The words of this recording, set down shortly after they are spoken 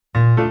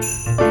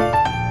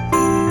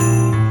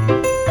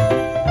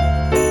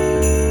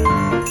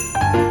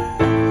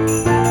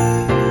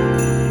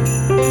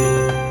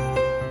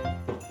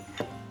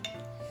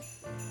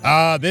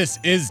this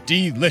is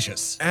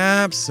delicious.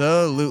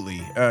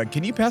 Absolutely.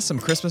 Can you pass some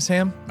Christmas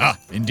ham? Ah,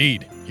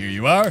 indeed. Here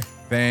you are.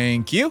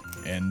 Thank you.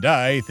 And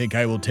I think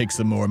I will take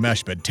some more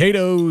mashed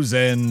potatoes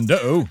and...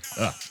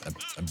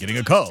 I'm getting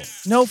a call.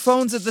 No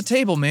phones at the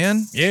table,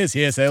 man.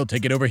 Yes, I'll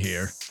take it over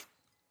here.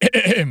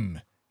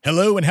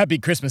 Hello and happy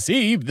Christmas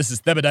Eve. This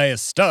is Thebadiah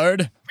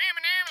Stard.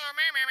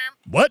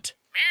 What?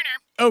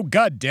 Oh,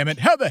 God damn it.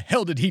 How the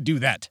hell did he do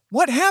that?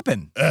 What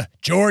happened?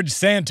 George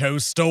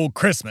Santos stole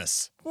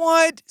Christmas.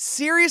 What?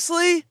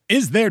 Seriously?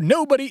 Is there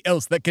nobody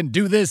else that can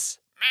do this?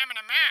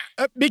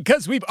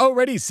 Because we've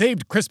already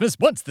saved Christmas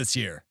once this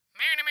year.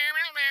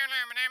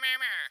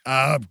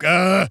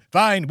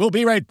 Fine, we'll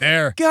be right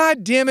there.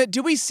 God damn it,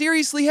 do we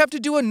seriously have to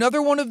do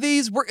another one of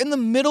these? We're in the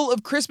middle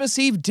of Christmas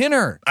Eve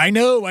dinner. I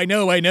know.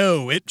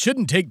 It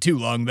shouldn't take too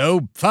long,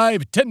 though.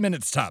 5-10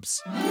 minutes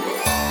tops.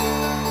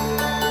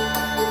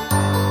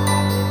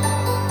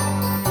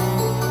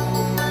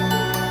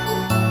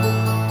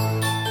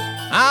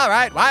 All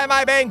right, why am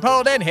I being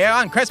pulled in here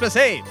on Christmas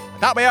Eve? I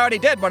thought we already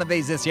did one of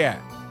these this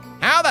year.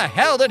 How the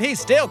hell did he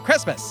steal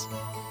Christmas?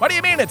 What do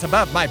you mean it's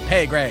above my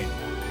pay grade?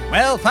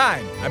 Well,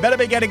 fine. I better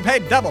be getting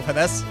paid double for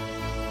this.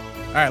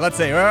 All right, let's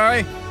see. Where are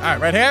we? All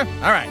right, right here?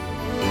 All right.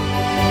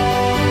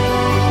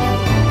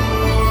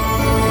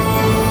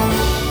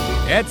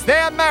 It's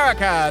the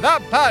America, the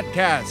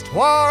podcast,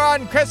 War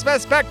on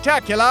Christmas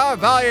Spectacular,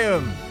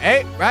 Volume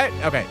 8, right?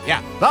 Okay,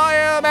 yeah.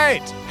 Volume 8,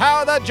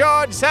 How the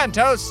George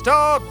Santos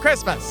Stole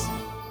Christmas.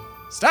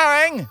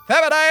 Starring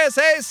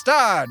Thebadiah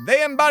Stard,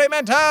 the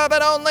embodiment of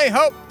an only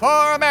hope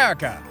for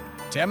America.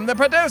 Tim the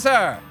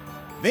producer.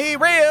 The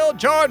real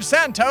George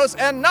Santos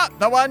and not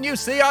the one you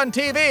see on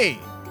TV.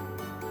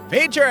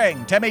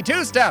 Featuring Timmy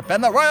Two-Step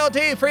and the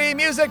royalty-free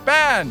music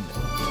band.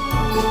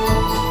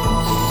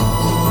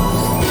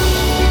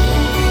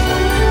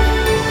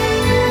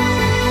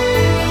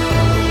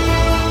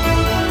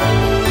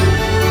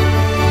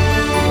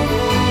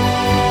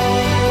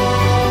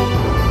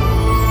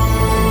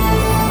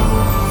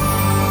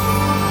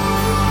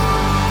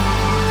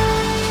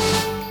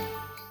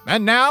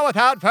 And now,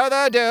 without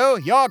further ado,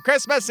 your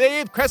Christmas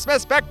Eve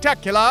Christmas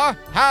Spectacular,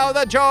 How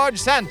the George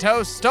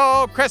Santos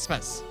Stole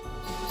Christmas.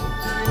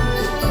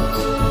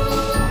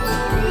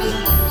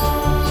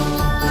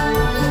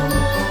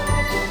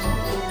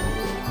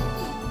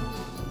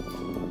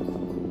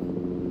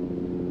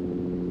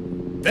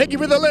 Thank you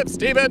for the lift,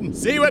 Steven.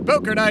 See you at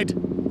poker night.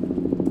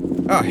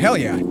 Oh, hell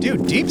yeah.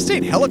 Dude, deep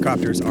state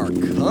helicopters are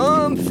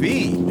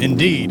comfy.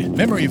 Indeed.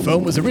 Memory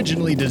foam was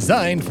originally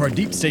designed for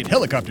deep state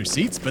helicopter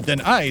seats, but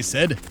then I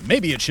said,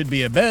 maybe it should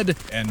be a bed,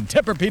 and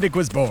Tempur-Pedic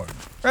was born.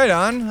 Right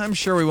on. I'm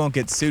sure we won't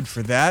get sued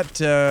for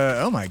that.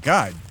 Oh my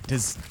God.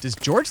 Does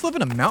George live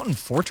in a mountain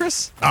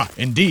fortress? Ah,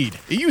 indeed.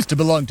 It used to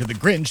belong to the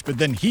Grinch, but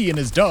then he and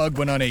his dog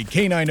went on a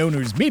canine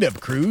owners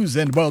meetup cruise,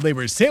 and while they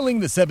were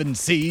sailing the 7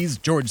 seas,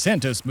 George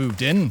Santos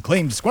moved in,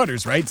 claimed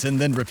squatters' rights, and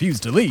then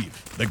refused to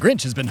leave. The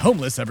Grinch has been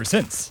homeless ever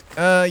since.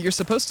 You're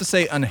supposed to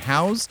say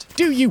unhoused?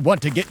 Do you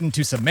want to get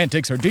into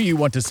semantics, or do you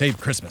want to save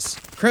Christmas?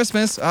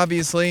 Christmas,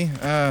 obviously.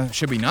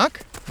 Should we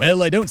knock?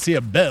 Well, I don't see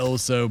a bell,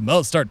 so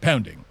I'll start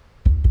pounding.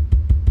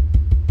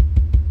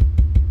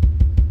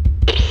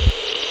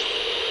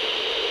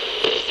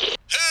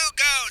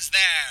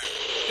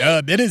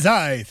 It is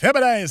I,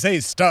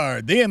 Thebadiah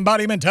Stard, the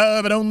embodiment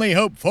of an only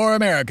hope for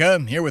America,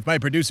 here with my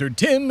producer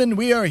Tim, and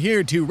we are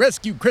here to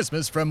rescue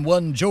Christmas from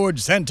one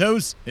George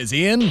Santos. Is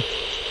he in?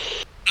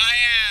 I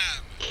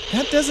am.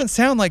 That doesn't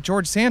sound like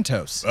George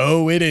Santos.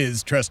 Oh, it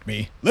is, trust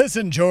me.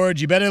 Listen,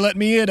 George, you better let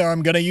me in or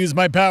I'm gonna use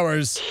my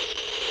powers.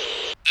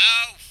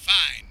 Oh,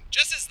 fine.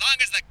 Just as long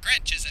as the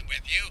Grinch isn't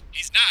with you.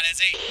 He's not, is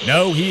he?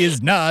 No, he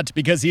is not,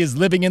 because he is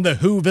living in the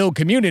Whoville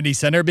Community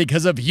Center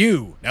because of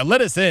you. Now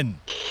let us in.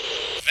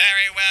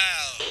 Very well.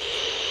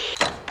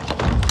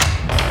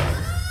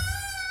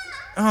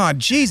 Oh,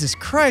 Jesus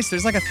Christ,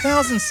 there's like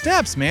 1,000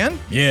 steps, man.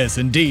 Yes,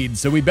 indeed,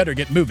 so we better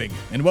get moving.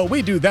 And while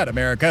we do that,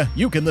 America,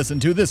 you can listen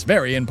to this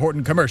very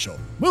important commercial.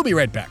 We'll be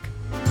right back.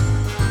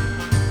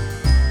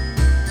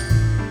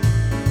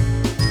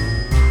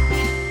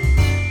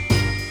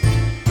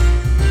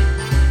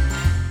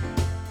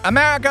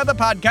 America, the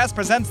podcast,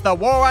 presents the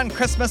War on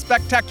Christmas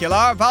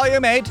Spectacular,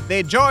 Volume 8,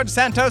 The George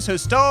Santos Who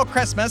Stole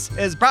Christmas,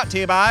 is brought to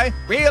you by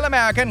Real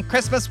American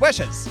Christmas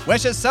Wishes.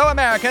 Wishes so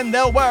American,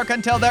 they'll work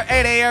until they're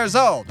 80 years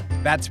old.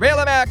 That's Real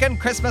American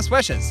Christmas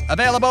Wishes,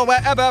 available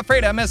wherever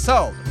freedom is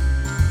sold.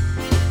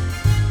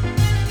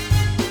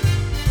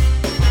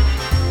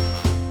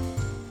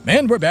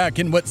 And we're back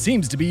in what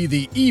seems to be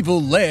the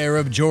evil lair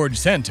of George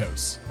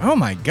Santos. Oh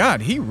my God,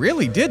 he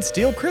really did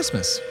steal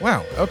Christmas.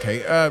 Wow,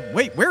 okay,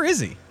 wait, where is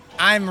he?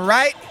 I'm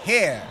right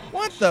here.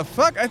 What the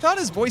fuck? I thought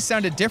his voice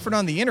sounded different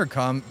on the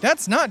intercom.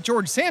 That's not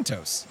George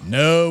Santos.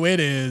 No, it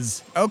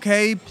is.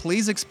 Okay,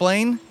 please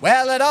explain.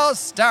 Well, it all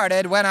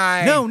started when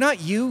I... No,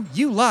 not you.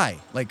 You lie.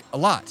 Like, a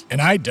lot. And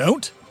I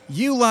don't?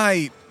 You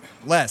lie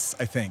less,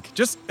 I think.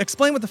 Just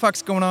explain what the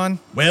fuck's going on.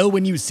 Well,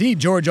 when you see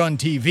George on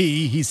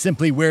TV, he's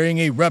simply wearing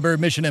a rubber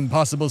Mission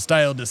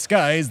Impossible-style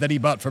disguise that he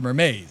bought from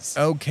Hermes.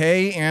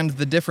 Okay, and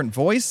the different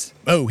voice?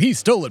 Oh, he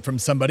stole it from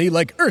somebody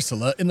like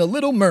Ursula in The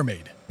Little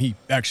Mermaid. He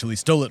actually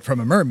stole it from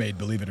a mermaid,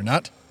 believe it or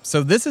not.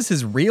 So this is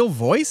his real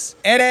voice?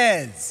 It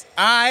is.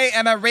 I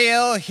am a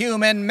real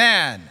human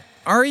man.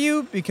 Are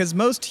you? Because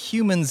most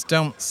humans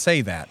don't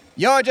say that.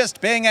 You're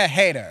just being a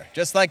hater,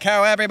 just like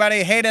how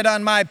everybody hated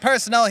on my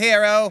personal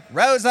hero,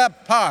 Rosa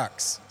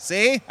Parks.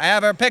 See? I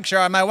have her picture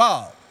on my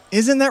wall.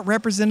 Isn't that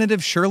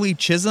Representative Shirley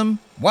Chisholm?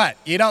 What,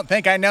 you don't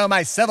think I know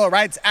my civil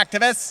rights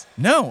activists?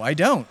 No, I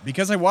don't,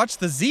 because I watched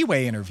the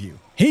Z-Way interview.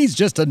 He's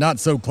just a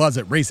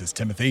not-so-closet racist,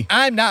 Timothy.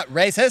 I'm not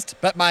racist,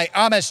 but my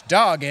Amish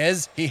dog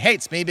is. He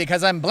hates me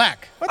because I'm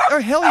black. What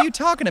the hell are you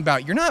talking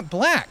about? You're not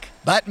black.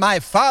 But my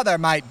father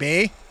might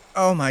be.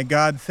 Oh my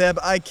God, Theb,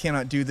 I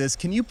cannot do this.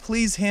 Can you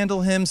please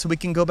handle him so we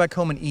can go back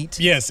home and eat?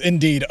 Yes,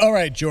 indeed. All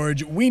right,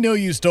 George, we know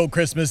you stole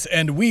Christmas,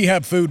 and we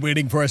have food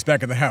waiting for us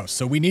back at the house,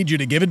 so we need you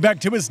to give it back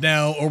to us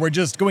now, or we're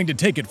just going to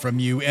take it from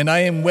you, and I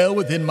am well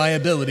within my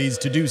abilities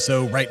to do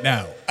so right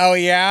now. Oh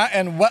yeah?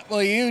 And what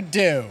will you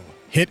do?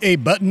 Hit a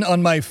button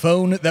on my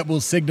phone that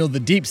will signal the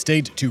deep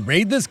state to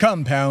raid this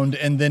compound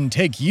and then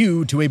take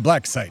you to a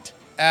black site.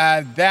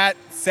 That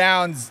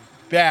sounds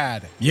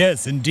bad.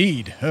 Yes,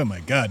 indeed. Oh my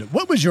God.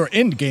 What was your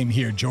end game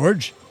here,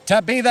 George?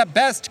 To be the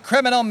best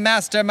criminal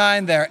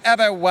mastermind there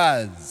ever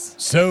was.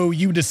 So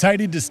you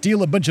decided to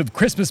steal a bunch of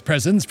Christmas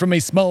presents from a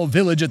small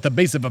village at the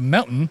base of a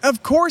mountain?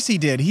 Of course he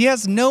did. He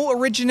has no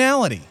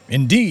originality.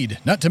 Indeed.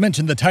 Not to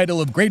mention the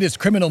title of greatest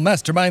criminal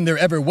mastermind there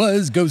ever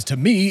was goes to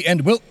me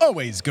and will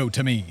always go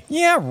to me.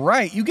 Yeah,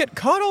 right. You get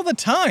caught all the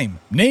time.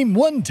 Name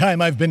one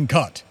time I've been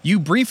caught. You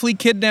briefly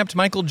kidnapped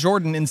Michael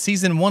Jordan in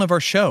season 1 of our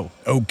show.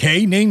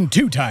 Okay, name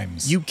 2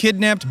 times. You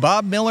kidnapped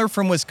Bob Miller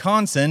from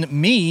Wisconsin,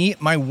 me,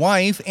 my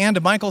wife,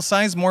 and Michael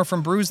Sizemore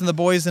from Bruise and the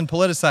Boys and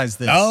Politicized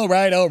This. All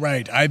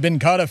right. I've been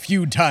caught a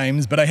few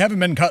times, but I haven't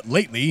been caught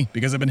lately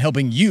because I've been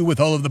helping you with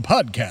all of the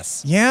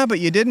podcasts. Yeah,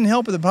 but you didn't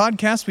help with the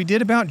podcast we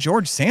did about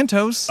George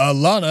Santos.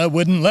 Alana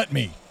wouldn't let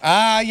me.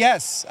 Ah,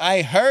 yes.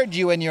 I heard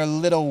you and your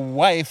little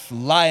wife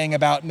lying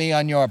about me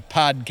on your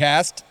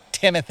podcast,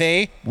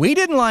 Timothy. We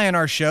didn't lie on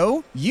our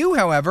show. You,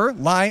 however,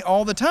 lie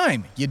all the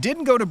time. You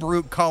didn't go to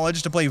Baruch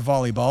College to play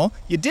volleyball.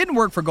 You didn't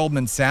work for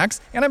Goldman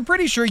Sachs. And I'm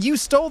pretty sure you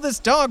stole this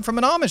dog from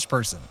an Amish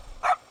person.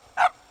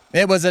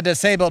 It was a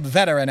disabled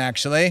veteran,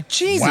 actually.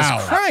 Jesus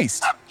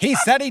Christ. He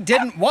said he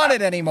didn't want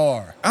it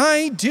anymore.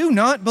 I do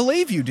not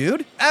believe you,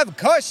 dude. Of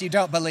course you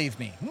don't believe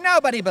me.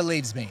 Nobody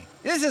believes me.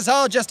 This is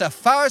all just a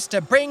farce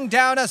to bring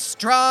down a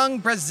strong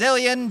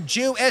Brazilian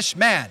Jewish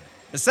man.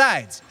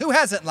 Besides, who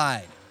hasn't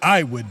lied?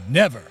 I would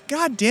never.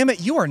 God damn it,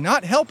 you are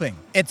not helping.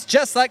 It's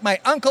just like my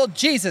Uncle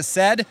Jesus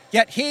said,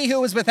 yet he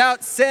who is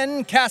without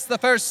sin cast the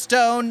first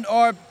stone,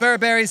 or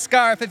Burberry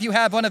scarf if you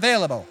have one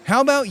available.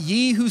 How about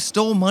ye who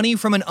stole money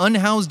from an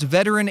unhoused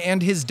veteran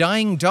and his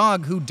dying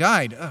dog who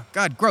died? Oh,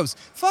 God, gross.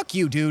 Fuck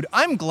you, dude.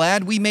 I'm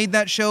glad we made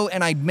that show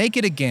and I'd make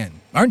it again.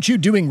 Aren't you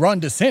doing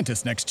Ron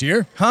DeSantis next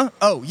year? Huh?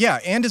 Oh, yeah,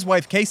 and his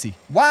wife, Casey.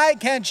 Why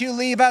can't you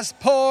leave us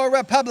poor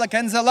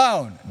Republicans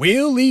alone?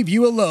 We'll leave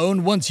you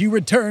alone once you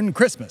return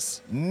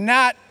Christmas.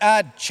 Not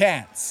a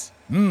chance.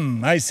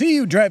 I see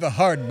you drive a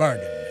hard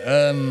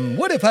bargain.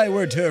 What if I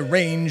were to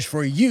arrange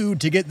for you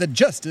to get the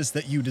justice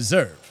that you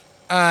deserve?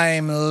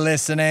 I'm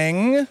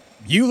listening.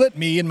 You let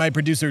me and my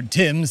producer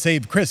Tim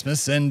save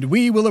Christmas, and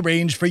we will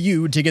arrange for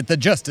you to get the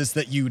justice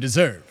that you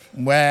deserve.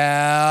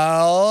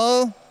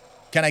 Well,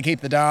 can I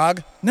keep the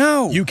dog?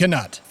 No. You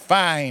cannot.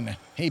 Fine.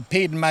 He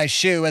peed in my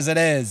shoe as it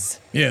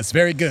is. Yes,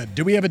 very good.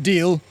 Do we have a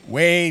deal?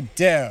 We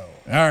do.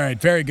 All right,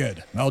 very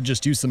good. I'll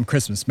just use some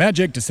Christmas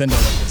magic to send all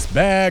of this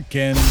back,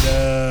 and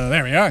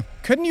there we are.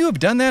 Couldn't you have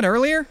done that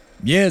earlier?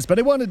 Yes, but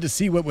I wanted to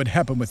see what would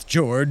happen with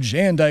George,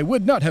 and I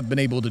would not have been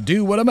able to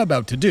do what I'm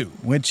about to do.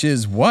 Which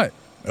is what?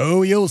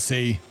 Oh, you'll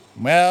see.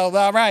 Well,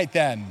 all right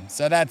then.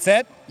 So that's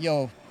it?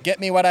 You'll get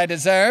me what I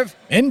deserve?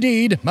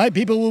 Indeed. My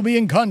people will be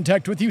in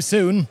contact with you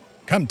soon.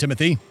 Come,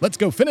 Timothy. Let's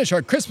go finish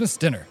our Christmas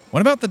dinner.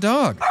 What about the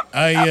dog?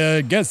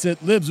 I guess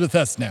it lives with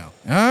us now.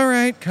 All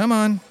right, come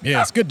on.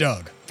 Yes, good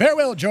dog.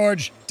 Farewell,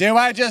 George. Do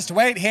I just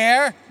wait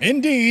here?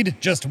 Indeed.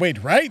 Just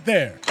wait right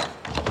there.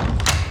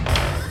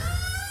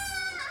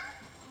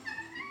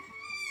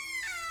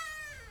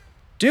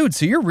 Dude,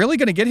 so you're really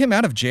gonna get him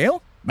out of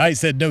jail? I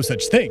said no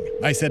such thing.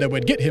 I said I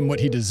would get him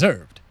what he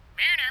deserved.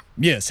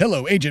 Yes,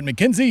 hello, Agent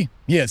McKenzie.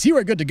 Yes, you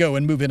are good to go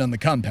and move in on the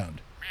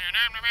compound.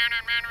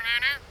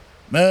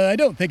 I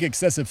don't think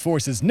excessive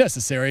force is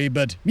necessary,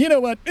 but you know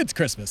what? It's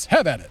Christmas.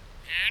 Have at it.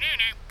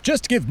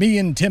 Just give me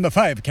and Tim a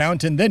 5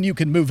 count, and then you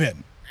can move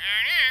in.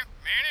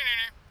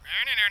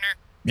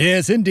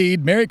 Yes,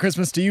 indeed. Merry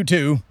Christmas to you,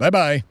 too.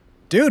 Bye-bye.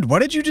 Dude, what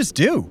did you just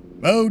do?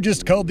 Oh,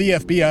 just called the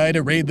FBI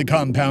to raid the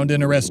compound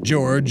and arrest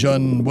George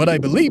on what I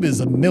believe is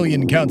 1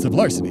 million counts of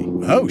larceny.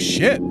 Oh,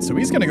 shit. So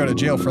he's gonna go to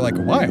jail for like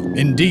a while.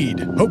 Indeed.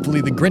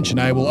 Hopefully the Grinch and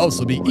I will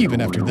also be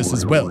even after this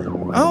as well.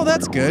 Oh,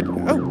 that's good.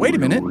 Oh, wait a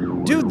minute.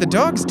 Dude, the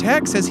dog's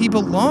tag says he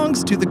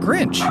belongs to the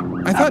Grinch.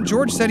 I thought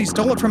George said he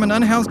stole it from an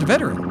unhoused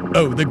veteran.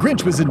 Oh, the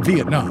Grinch was in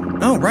Vietnam.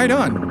 Oh, right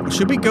on.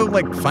 Should we go,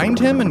 find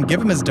him and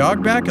give him his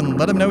dog back and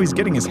let him know he's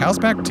getting his house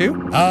back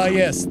too? Ah,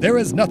 yes, there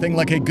is nothing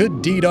like a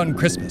good deed on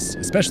Christmas,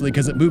 especially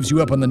because it moves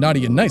you up on the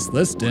naughty and nice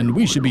list, and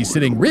we should be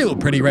sitting real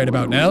pretty right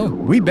about now.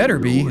 We better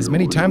be, as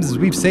many times as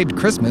we've saved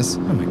Christmas.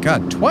 Oh my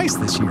God, twice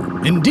this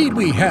year. Indeed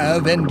we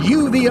have, and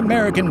you, the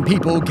American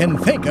people, can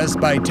thank us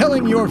by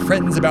telling your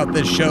friends about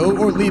this show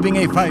or leaving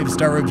a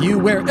 5-star review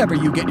wherever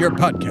you get your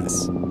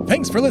podcasts.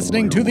 Thanks for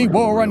listening to the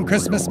War on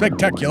Christmas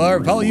Spectacular,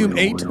 Volume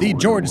 8, The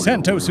George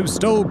Santos Who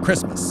Stole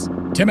Christmas.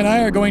 Tim and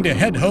I are going to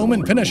head home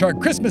and finish our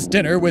Christmas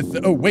dinner with...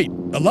 Oh, wait.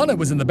 Alana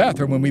was in the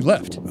bathroom when we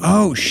left.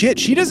 Oh, shit.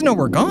 She doesn't know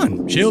we're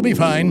gone. She'll be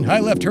fine. I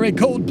left her a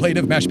cold plate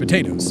of mashed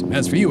potatoes.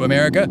 As for you,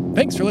 America,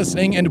 thanks for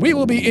listening, and we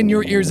will be in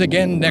your ears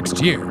again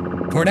next year.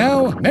 For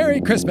now,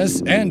 Merry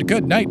Christmas, and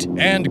good night,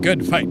 and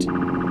good fight.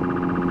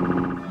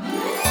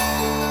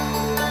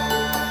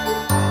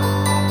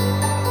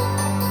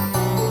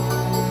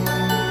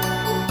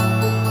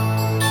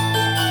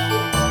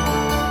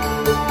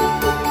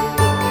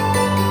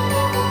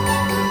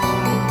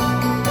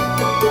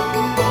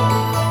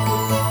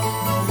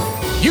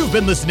 You've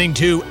been listening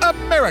to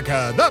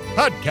America, the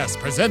podcast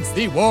presents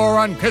the War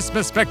on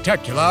Christmas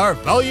Spectacular,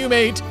 Volume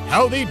 8,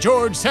 How the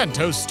George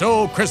Santos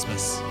Stole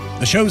Christmas.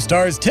 The show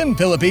stars Tim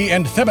Philippi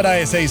and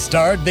Thebadias A.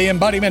 starred, the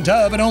embodiment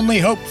of and only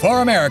hope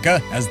for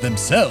America, as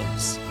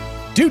themselves.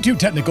 Due to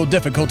technical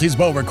difficulties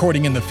while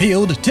recording in the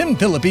field, Tim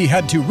Philippi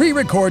had to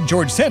re-record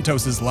George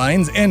Santos's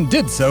lines and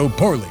did so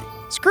poorly.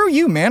 Screw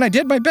you, man. I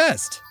did my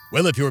best.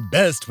 Well, if your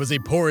best was a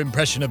poor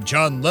impression of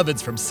John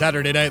Lovitz from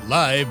Saturday Night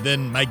Live,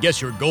 then I guess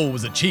your goal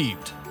was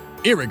achieved.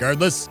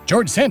 Irregardless,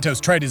 George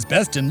Santos tried his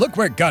best, and look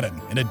where it got him,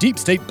 in a deep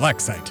state black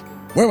site.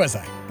 Where was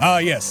I? Ah,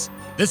 yes.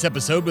 This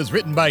episode was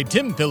written by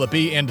Tim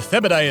Philippi and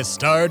Thebadias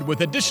starred,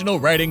 with additional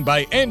writing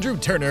by Andrew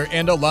Turner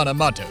and Alana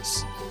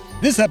Matos.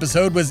 This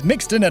episode was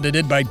mixed and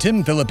edited by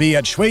Tim Philippi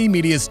at Shway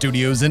Media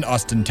Studios in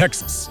Austin,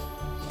 Texas.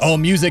 All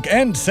music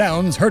and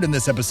sounds heard in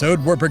this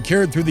episode were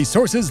procured through the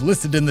sources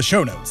listed in the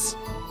show notes.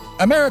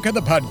 America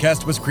the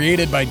Podcast was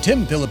created by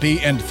Tim Philippi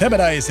and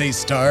Thebadias A.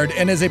 starred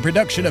and is a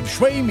production of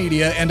Shway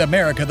Media and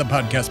America the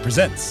Podcast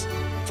Presents.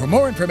 For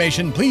more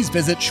information, please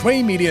visit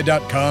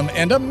shwaymedia.com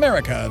and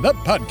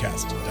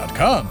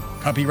americathepodcast.com.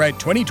 Copyright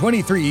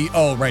 2023,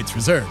 all rights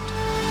reserved.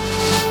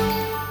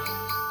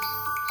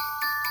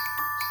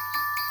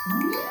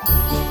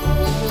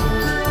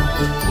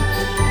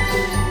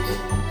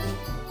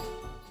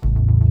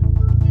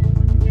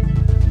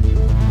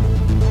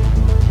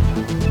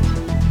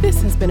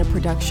 This has been a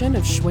production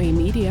of Shway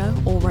Media,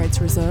 all rights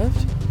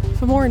reserved.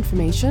 For more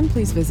information,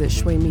 please visit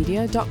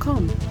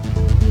shwaymedia.com.